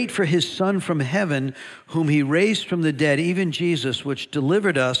you wait for his Son from heaven, whom he raised from the dead, even Jesus, which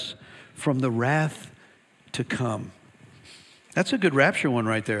delivered us from the wrath to come. That's a good rapture one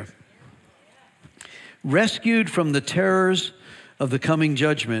right there. Rescued from the terrors of the coming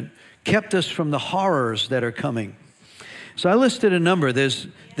judgment, kept us from the horrors that are coming. So I listed a number. There's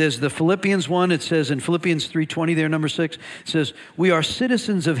the Philippians one. It says in Philippians 3:20 there, number 6, it says, we are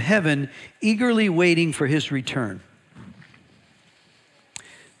citizens of heaven, eagerly waiting for his return.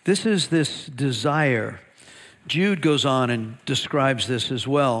 This is this desire. Jude goes on and describes this as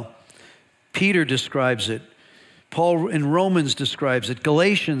well. Peter describes it. Paul in Romans describes it.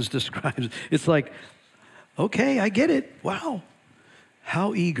 Galatians describes it. It's like, okay, I get it. Wow.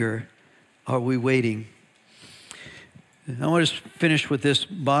 How eager are we waiting? I want to finish with this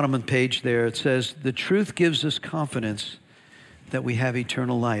bottom of the page there. It says, the truth gives us confidence that we have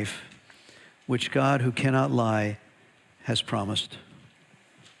eternal life, which God, who cannot lie, has promised.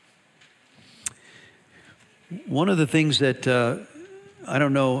 One of the things that I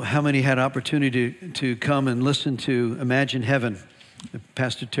don't know how many had opportunity to come and listen to Imagine Heaven,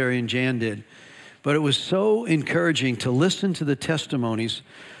 Pastor Terry and Jan did, but it was so encouraging to listen to the testimonies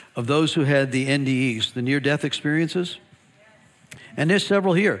of those who had the NDEs, the near-death experiences. And there's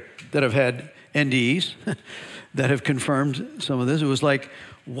several here that have had NDEs that have confirmed some of this. It was like,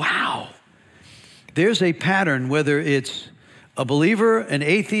 wow, there's a pattern, whether it's a believer, an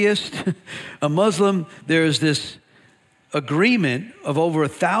atheist, a Muslim, there's this agreement of over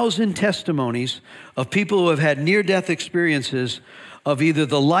 1,000 testimonies of people who have had near-death experiences of either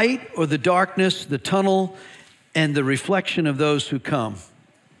the light or the darkness, the tunnel, and the reflection of those who come.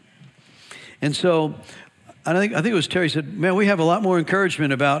 And so I think it was Terry said, man, we have a lot more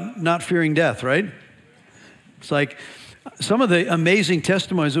encouragement about not fearing death, right? It's like some of the amazing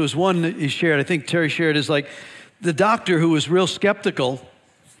testimonies. There was one that he shared, I think Terry shared, is like the doctor who was real skeptical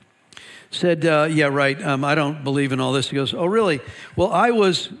said, yeah, right, I don't believe in all this. He goes, oh, really? Well,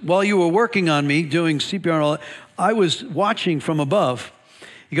 while you were working on me doing CPR and all that, I was watching from above.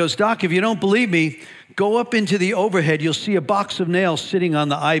 He goes, Doc, if you don't believe me, go up into the overhead. You'll see a box of nails sitting on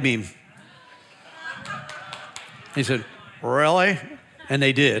the I-beam. He said, really? And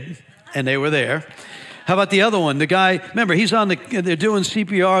they did, and they were there. How about the other one? The guy, remember, they're doing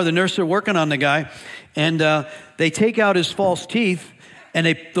CPR, the nurse are working on the guy, and they take out his false teeth, and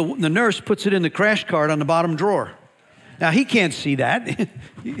the nurse puts it in the crash cart on the bottom drawer. Now, he can't see that,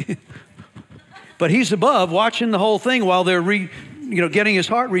 but he's above watching the whole thing while they're getting his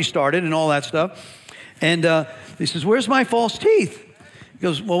heart restarted and all that stuff. And he says, where's my false teeth? He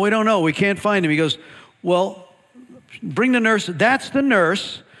goes, well, we don't know. We can't find him. He goes, well, bring the nurse. That's the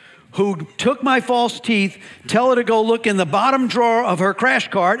nurse who took my false teeth. Tell her to go look in the bottom drawer of her crash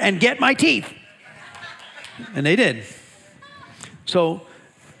cart and get my teeth. And they did. So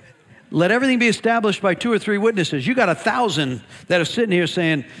let everything be established by 2 or 3 witnesses. You got 1,000 that are sitting here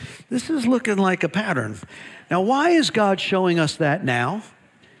saying, this is looking like a pattern. Now, why is God showing us that now?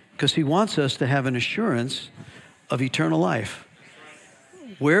 Because he wants us to have an assurance of eternal life.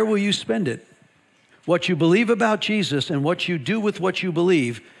 Where will you spend it? What you believe about Jesus and what you do with what you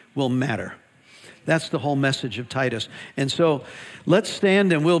believe will matter. That's the whole message of Titus. And so let's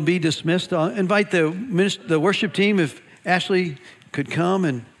stand and we'll be dismissed. I'll invite the worship team, if Ashley could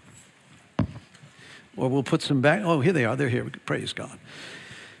come, or we'll put some back. Oh, here they are. They're here. Praise God.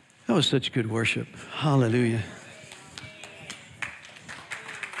 That was such good worship. Hallelujah.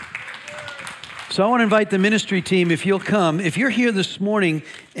 So I want to invite the ministry team, if you'll come. If you're here this morning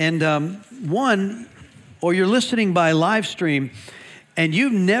and or you're listening by live stream and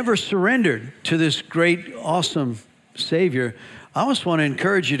you've never surrendered to this great, awesome Savior, I just want to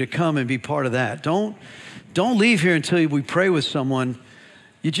encourage you to come and be part of that. Don't leave here until we pray with someone.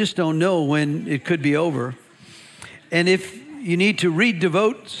 You just don't know when it could be over. And if you need to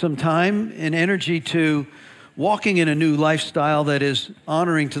redevote some time and energy to walking in a new lifestyle that is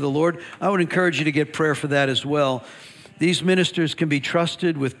honoring to the Lord, I would encourage you to get prayer for that as well. These ministers can be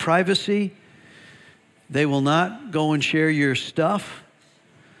trusted with privacy. They will not go and share your stuff.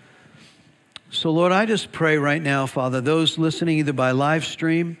 So, Lord, I just pray right now, Father, those listening either by live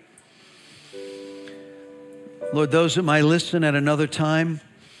stream, Lord, those that might listen at another time,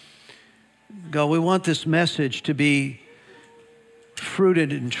 God, we want this message to be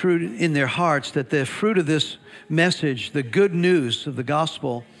fruited and true in their hearts, that the fruit of this message, the good news of the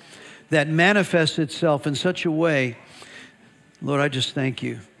gospel, that manifests itself in such a way, Lord, I just thank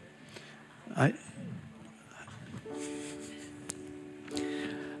you.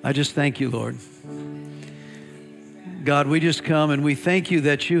 I just thank you, Lord. God, we just come and we thank you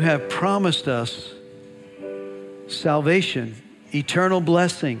that you have promised us salvation, eternal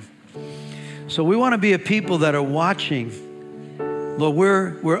blessing. So we want to be a people that are watching. Lord,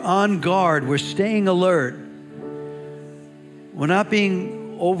 we're on guard. We're staying alert. We're not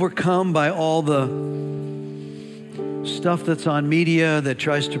being overcome by all the stuff that's on media that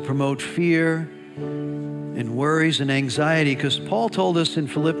tries to promote fear and worries and anxiety, because Paul told us in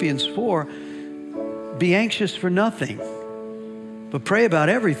Philippians 4, be anxious for nothing, but pray about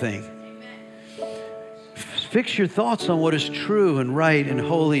everything. Fix your thoughts on what is true and right and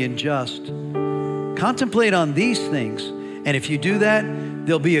holy and just. Contemplate on these things, and if you do that,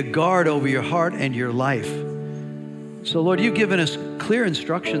 there'll be a guard over your heart and your life. So Lord, you've given us clear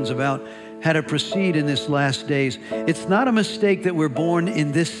instructions about how to proceed in this last days. It's not a mistake that we're born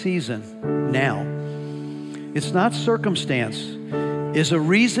in this season now. It's not circumstance. It's a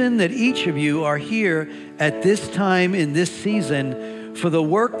reason that each of you are here at this time in this season for the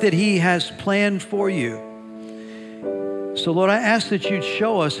work that he has planned for you. So Lord, I ask that you'd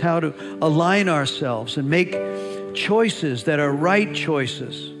show us how to align ourselves and make choices that are right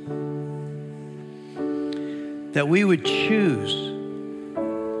choices, that we would choose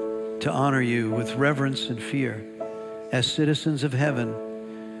to honor you with reverence and fear as citizens of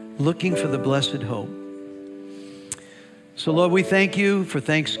heaven, looking for the blessed hope. So Lord, we thank you for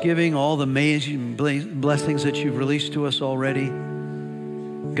Thanksgiving, all the amazing blessings that you've released to us already.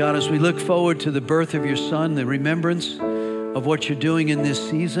 God, as we look forward to the birth of your Son, the remembrance of what you're doing in this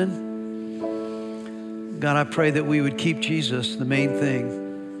season, God, I pray that we would keep Jesus the main thing.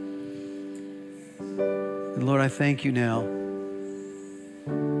 And Lord, I thank you now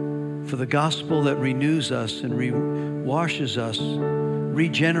for the gospel that renews us and washes us,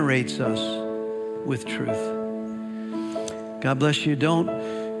 regenerates us, with truth. God bless you.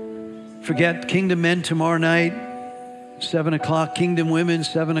 Don't forget Kingdom Men tomorrow night, 7 o'clock. Kingdom Women,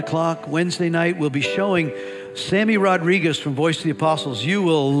 7 o'clock. Wednesday night, we'll be showing Sammy Rodriguez from Voice of the Apostles. You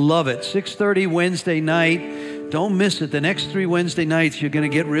will love it. 6:30 Wednesday night. Don't miss it. The next 3 Wednesday nights, you're going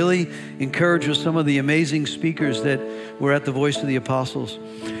to get really encouraged with some of the amazing speakers that were at the Voice of the Apostles.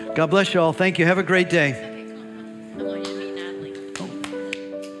 God bless you all. Thank you. Have a great day.